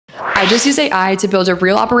I just used AI to build a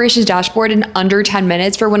real operations dashboard in under 10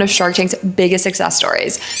 minutes for one of Shark Tank's biggest success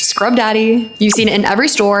stories, Scrub Daddy. You've seen it in every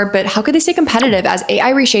store, but how could they stay competitive as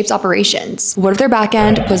AI reshapes operations? What if their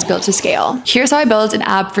backend was built to scale? Here's how I built an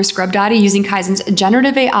app for Scrub Daddy using Kizen's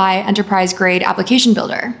generative AI enterprise-grade application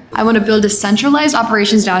builder. I want to build a centralized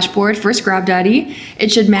operations dashboard for Scrub Daddy.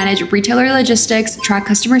 It should manage retailer logistics, track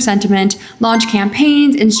customer sentiment, launch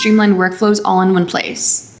campaigns, and streamline workflows all in one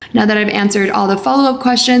place. Now that I've answered all the follow-up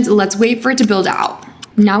questions, let's wait for it to build out.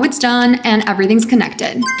 Now it's done and everything's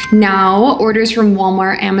connected. Now orders from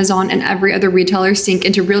Walmart, Amazon, and every other retailer sync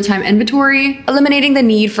into real-time inventory, eliminating the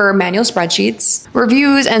need for manual spreadsheets.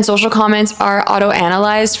 Reviews and social comments are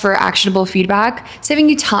auto-analyzed for actionable feedback, saving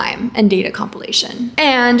you time and data compilation.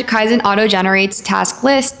 And Kizen auto-generates task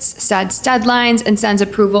lists, sets deadlines, and sends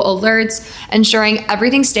approval alerts, ensuring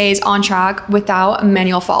everything stays on track without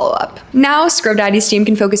manual follow-up. Now Scrub Daddy's team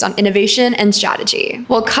can focus on innovation and strategy,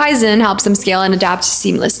 while Kizen helps them scale and adapt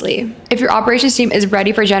seamlessly. If your operations team is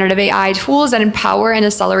ready for generative AI tools that empower and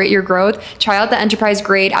accelerate your growth, try out the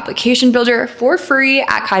enterprise-grade application builder for free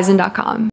at Kizen.com.